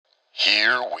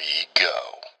Here we go.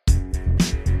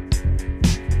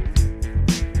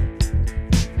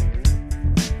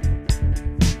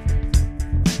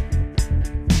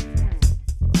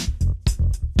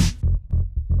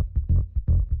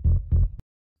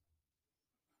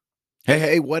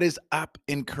 Hey, what is up,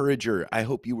 Encourager? I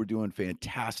hope you were doing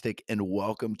fantastic and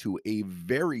welcome to a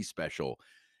very special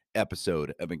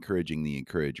episode of Encouraging the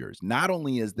Encouragers. Not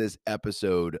only is this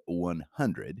episode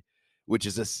 100, which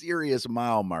is a serious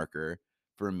mile marker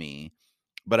for me,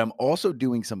 but I'm also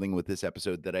doing something with this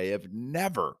episode that I have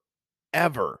never,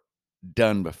 ever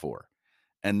done before.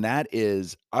 And that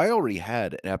is, I already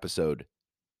had an episode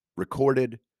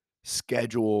recorded,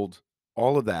 scheduled,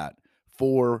 all of that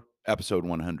for episode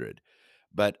 100.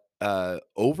 But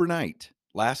overnight,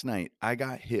 last night, I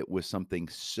got hit with something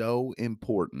so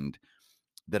important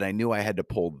that I knew I had to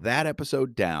pull that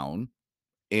episode down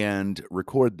and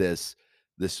record this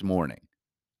morning.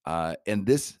 And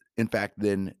this, in fact,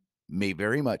 then may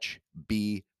very much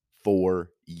be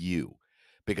for you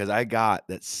because I got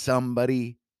that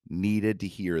somebody needed to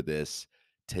hear this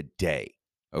today.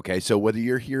 Okay. So whether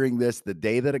you're hearing this the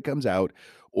day that it comes out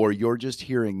or you're just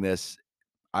hearing this,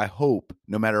 I hope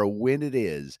no matter when it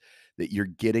is that you're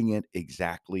getting it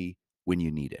exactly when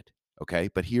you need it. Okay.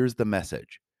 But here's the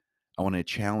message. I want to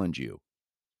challenge you.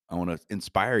 I want to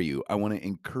inspire you. I want to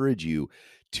encourage you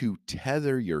to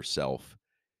tether yourself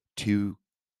to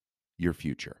your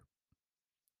future.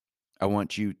 I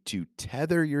want you to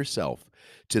tether yourself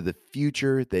to the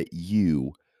future that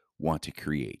you want to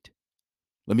create.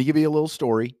 Let me give you a little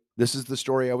story. This is the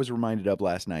story I was reminded of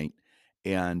last night.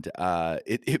 And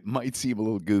it might seem a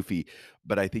little goofy,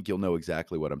 but I think you'll know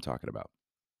exactly what I'm talking about.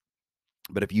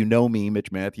 But if you know me,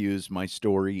 Mitch Matthews, my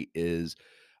story is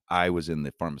I was in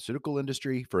the pharmaceutical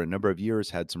industry for a number of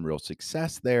years, had some real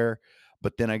success there,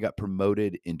 but then I got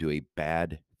promoted into a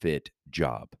bad fit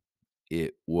job.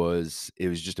 It was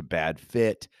just a bad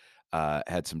fit.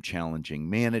 Had some challenging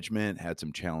management, had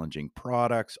some challenging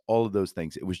products, all of those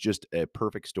things. It was just a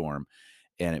perfect storm,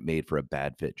 and it made for a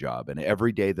bad fit job. And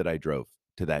every day that I drove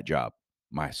to that job,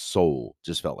 my soul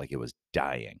just felt like it was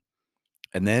dying.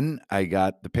 And then I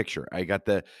got the picture. I got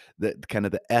the kind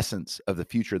of the essence of the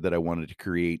future that I wanted to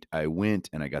create. I went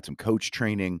and I got some coach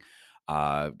training,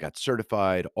 got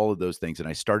certified, all of those things, and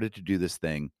I started to do this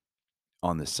thing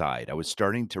on the side. I was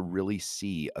starting to really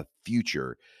see a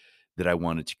future that I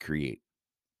wanted to create.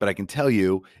 But I can tell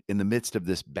you, in the midst of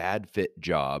this bad fit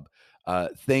job,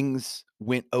 things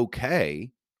went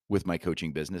okay with my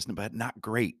coaching business, but not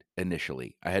great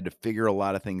initially. I had to figure a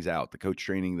lot of things out. The coach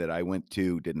training that I went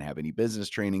to didn't have any business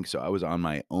training, so I was on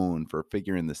my own for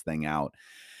figuring this thing out.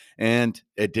 And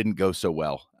it didn't go so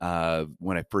well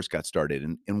when I first got started.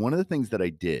 And one of the things that I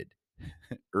did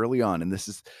early on, and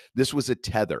this was a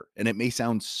tether, and it might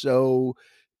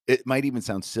even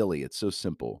sound silly. It's so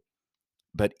simple,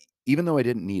 but even though I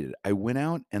didn't need it, I went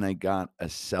out and I got a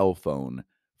cell phone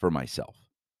for myself.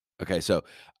 Okay, so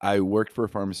I worked for a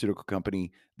pharmaceutical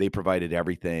company. They provided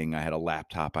everything. I had a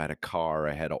laptop, I had a car,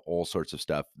 I had all sorts of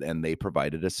stuff, and they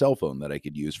provided a cell phone that I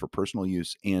could use for personal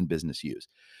use and business use.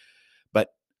 But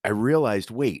I realized,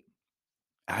 wait,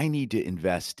 I need to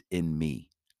invest in me.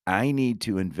 I need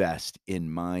to invest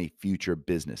in my future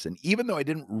business. And even though I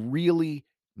didn't really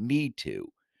need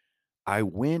to, I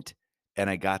went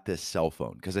and I got this cell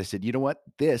phone because I said, you know what?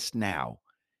 This now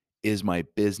is my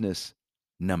business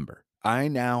number. I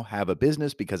now have a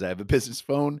business because I have a business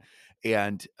phone.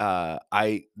 And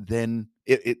I then,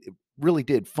 it really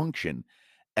did function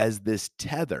as this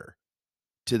tether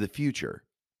to the future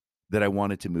that I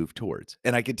wanted to move towards.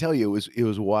 And I can tell you it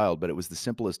was wild, but it was the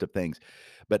simplest of things.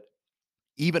 But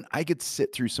even I could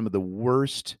sit through some of the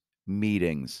worst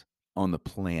meetings on the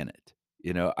planet.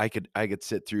 I could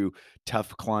sit through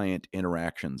tough client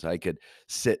interactions. I could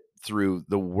sit through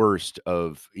the worst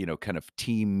of, kind of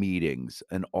team meetings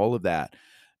and all of that.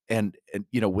 And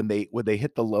when they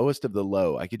hit the lowest of the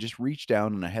low, I could just reach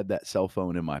down and I had that cell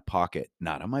phone in my pocket,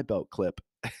 not on my belt clip,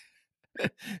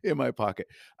 in my pocket.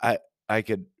 I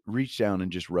could reach down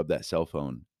and just rub that cell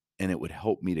phone and it would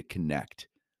help me to connect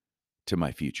to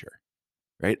my future.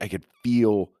 Right? I could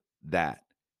feel that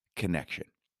connection.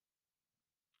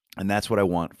 And that's what I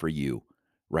want for you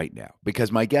right now.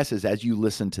 Because my guess is as you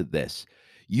listen to this,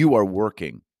 you are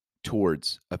working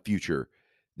towards a future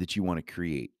that you want to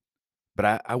create.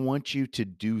 But I want you to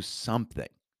do something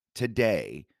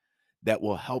today that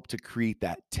will help to create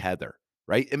that tether,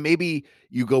 right? And maybe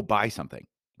you go buy something,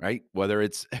 right? Whether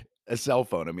it's a cell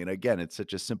phone. I mean, again, it's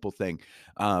such a simple thing,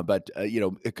 but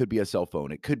it could be a cell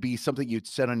phone. It could be something you'd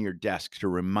set on your desk to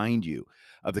remind you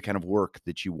of the kind of work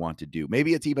that you want to do.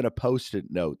 Maybe it's even a post-it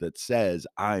note that says,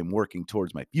 "I'm working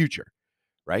towards my future,"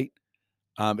 right?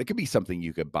 It could be something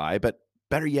you could buy, but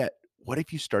better yet, what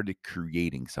if you started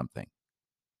creating something?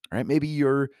 Right? Maybe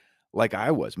you're like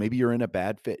I was. Maybe you're in a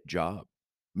bad fit job.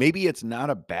 Maybe it's not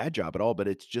a bad job at all, but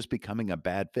it's just becoming a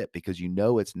bad fit because you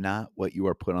know it's not what you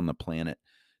are put on the planet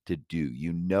to do.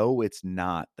 You know it's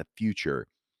not the future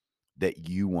that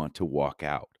you want to walk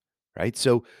out, right?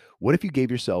 So, what if you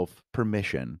gave yourself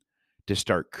permission to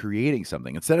start creating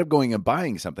something? Instead of going and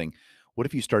buying something, what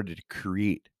if you started to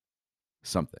create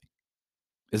something?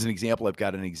 As an example, I've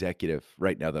got an executive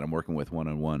right now that I'm working with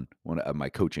one-on-one, one of my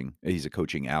coaching. He's a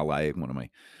coaching ally, one of my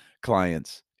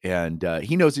clients, and,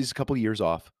 he knows he's a couple of years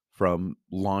off from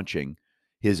launching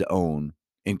his own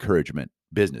encouragement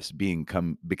business,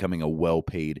 becoming a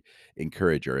well-paid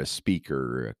encourager, a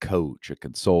speaker, a coach, a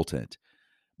consultant.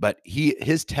 But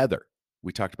his tether,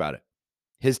 we talked about it.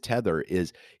 His tether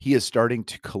is he is starting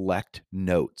to collect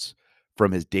notes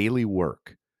from his daily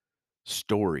work,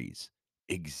 stories,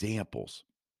 examples,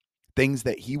 things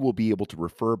that he will be able to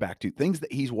refer back to, things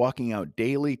that he's walking out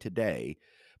daily today,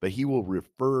 but he will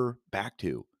refer back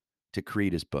to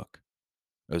create his book.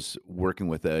 I was working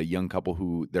with a young couple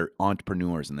who they're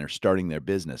entrepreneurs and they're starting their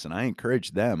business. And I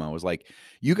encouraged them. I was like,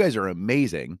 you guys are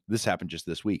amazing. This happened just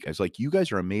this week. I was like, you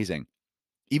guys are amazing.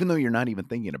 Even though you're not even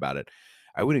thinking about it,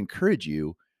 I would encourage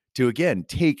you to, again,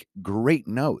 take great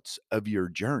notes of your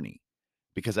journey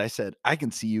because I said, I can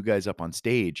see you guys up on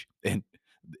stage and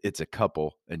it's a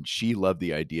couple and she loved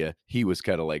the idea. He was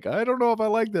kind of like, I don't know if I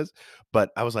like this.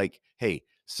 But I was like, hey,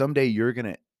 someday you're going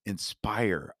to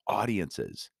inspire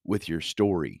audiences with your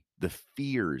story, the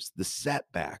fears, the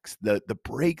setbacks, the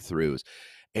breakthroughs,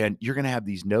 and you're going to have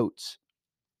these notes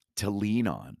to lean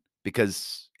on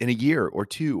because in a year or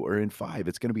 2 or in 5,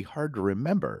 it's gonna be hard to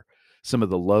remember some of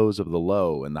the lows of the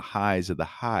low and the highs of the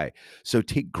high. So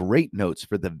take great notes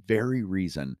for the very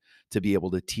reason to be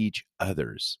able to teach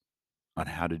others on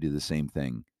how to do the same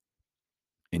thing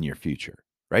in your future,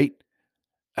 right?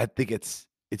 I think it's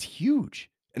huge.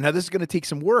 And now this is gonna take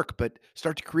some work, but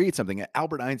start to create something.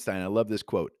 Albert Einstein, I love this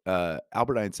quote.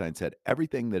 Albert Einstein said,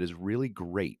 "Everything that is really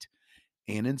great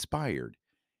and inspired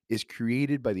is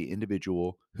created by the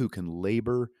individual who can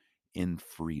labor in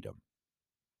freedom."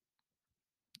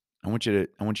 I want you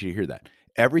to hear that.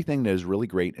 Everything that is really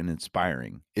great and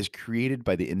inspiring is created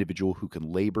by the individual who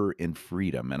can labor in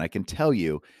freedom. And I can tell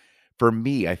you, for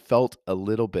me, I felt a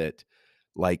little bit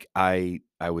like I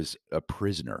was a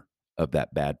prisoner of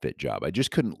that bad fit job. I just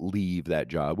couldn't leave that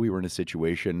job. We were in a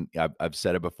situation, I've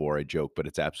said it before, I joke, but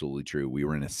it's absolutely true. We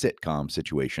were in a sitcom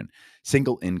situation,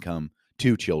 single income,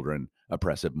 2 children,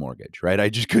 oppressive mortgage, right? I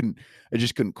just couldn't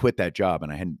quit that job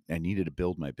and I needed to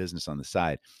build my business on the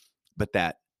side. But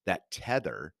that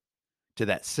tether to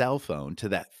that cell phone, to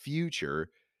that future,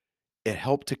 it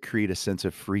helped to create a sense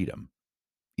of freedom,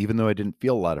 even though I didn't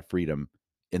feel a lot of freedom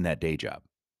in that day job,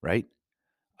 right?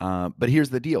 But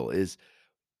here's the deal is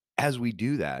as we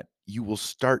do that, you will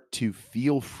start to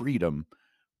feel freedom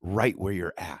right where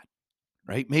you're at,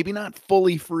 right? Maybe not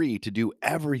fully free to do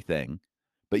everything,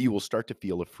 but you will start to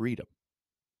feel a freedom,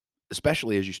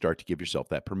 especially as you start to give yourself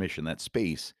that permission, that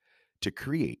space to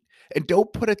create. And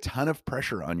don't put a ton of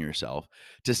pressure on yourself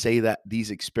to say that these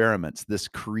experiments, this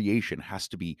creation has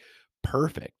to be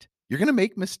perfect. You're going to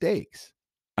make mistakes.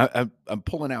 I'm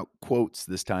pulling out quotes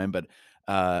this time, but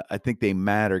I think they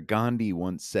matter. Gandhi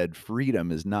once said,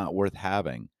 "Freedom is not worth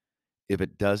having if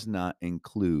it does not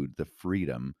include the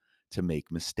freedom to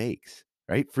make mistakes."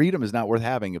 Right? Freedom is not worth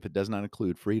having if it does not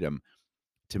include freedom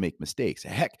to make mistakes.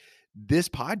 Heck, this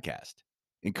podcast,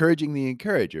 Encouraging the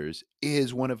Encouragers,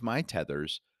 is one of my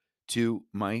tethers to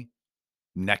my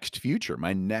next future,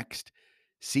 my next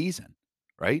season,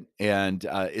 right? And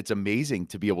it's amazing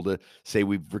to be able to say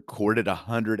we've recorded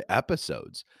 100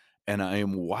 episodes. And I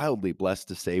am wildly blessed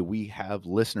to say we have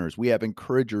listeners, we have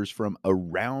encouragers from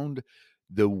around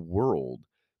the world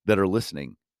that are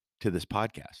listening to this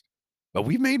podcast. But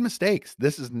we've made mistakes.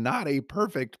 This is not a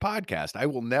perfect podcast. I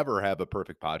will never have a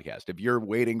perfect podcast. If you're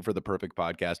waiting for the perfect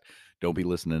podcast, don't be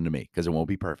listening to me because it won't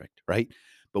be perfect, right?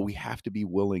 But we have to be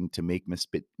willing to make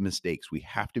mistakes. We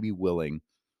have to be willing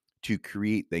to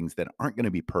create things that aren't going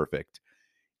to be perfect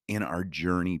in our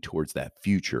journey towards that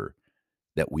future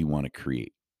that we want to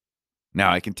create.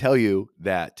 Now, I can tell you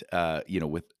that,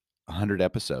 with 100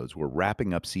 episodes, we're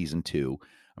wrapping up season 2.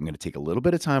 I'm going to take a little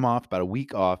bit of time off, about a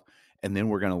week off, and then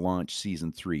we're going to launch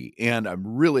season 3. And I'm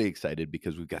really excited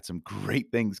because we've got some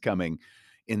great things coming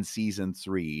in season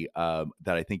 3 that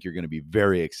I think you're going to be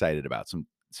very excited about.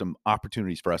 Some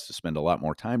opportunities for us to spend a lot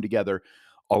more time together,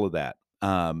 all of that.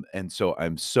 And so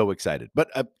I'm so excited. But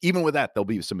even with that, there'll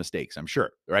be some mistakes, I'm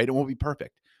sure, right? It won't be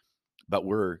perfect, but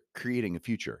we're creating a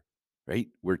future, right?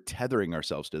 We're tethering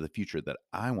ourselves to the future that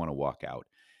I want to walk out.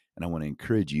 And I want to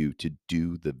encourage you to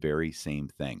do the very same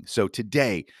thing. So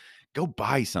today, go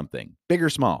buy something, big or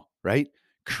small, right?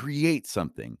 Create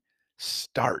something.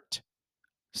 Start.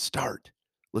 Start.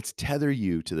 Let's tether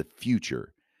you to the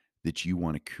future that you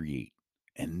want to create.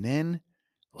 And then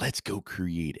let's go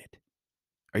create it.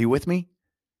 Are you with me?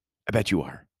 I bet you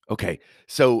are. Okay.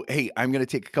 So, hey, I'm going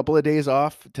to take a couple of days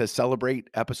off to celebrate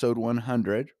episode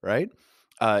 100, right?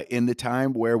 In the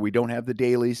time where we don't have the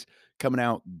dailies coming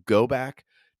out, go back,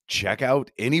 check out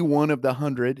any one of the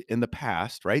 100 in the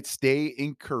past, right? Stay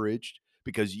encouraged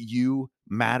because you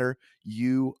matter.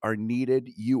 You are needed.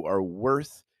 You are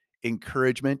worth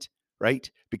encouragement, right?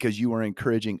 Because you are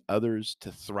encouraging others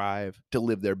to thrive, to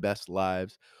live their best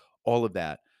lives, all of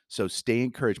that. So stay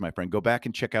encouraged, my friend. Go back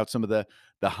and check out some of the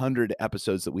 100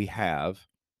 episodes that we have,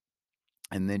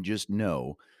 and then just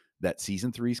know that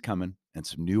season 3 is coming and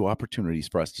some new opportunities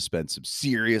for us to spend some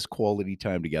serious quality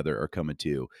time together are coming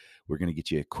too. We're going to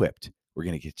get you equipped. We're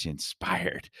going to get you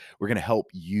inspired. We're going to help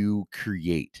you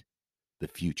create the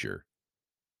future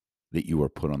that you are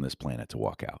put on this planet to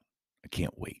walk out. I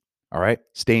can't wait. All right.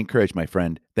 Stay encouraged, my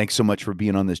friend. Thanks so much for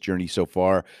being on this journey so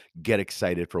far. Get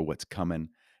excited for what's coming,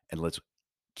 and let's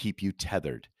keep you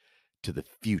tethered to the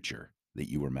future that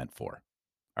you were meant for.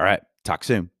 All right. Talk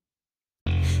soon.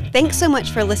 Thanks so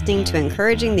much for listening to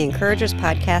Encouraging the Encouragers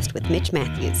podcast with Mitch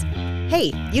Matthews.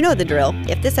 Hey, you know the drill.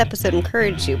 If this episode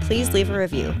encouraged you, please leave a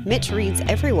review. Mitch reads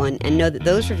everyone, and know that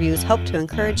those reviews help to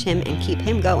encourage him and keep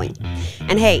him going.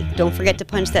 And hey, don't forget to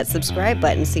punch that subscribe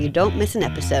button so you don't miss an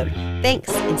episode. Thanks,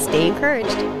 and stay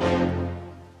encouraged.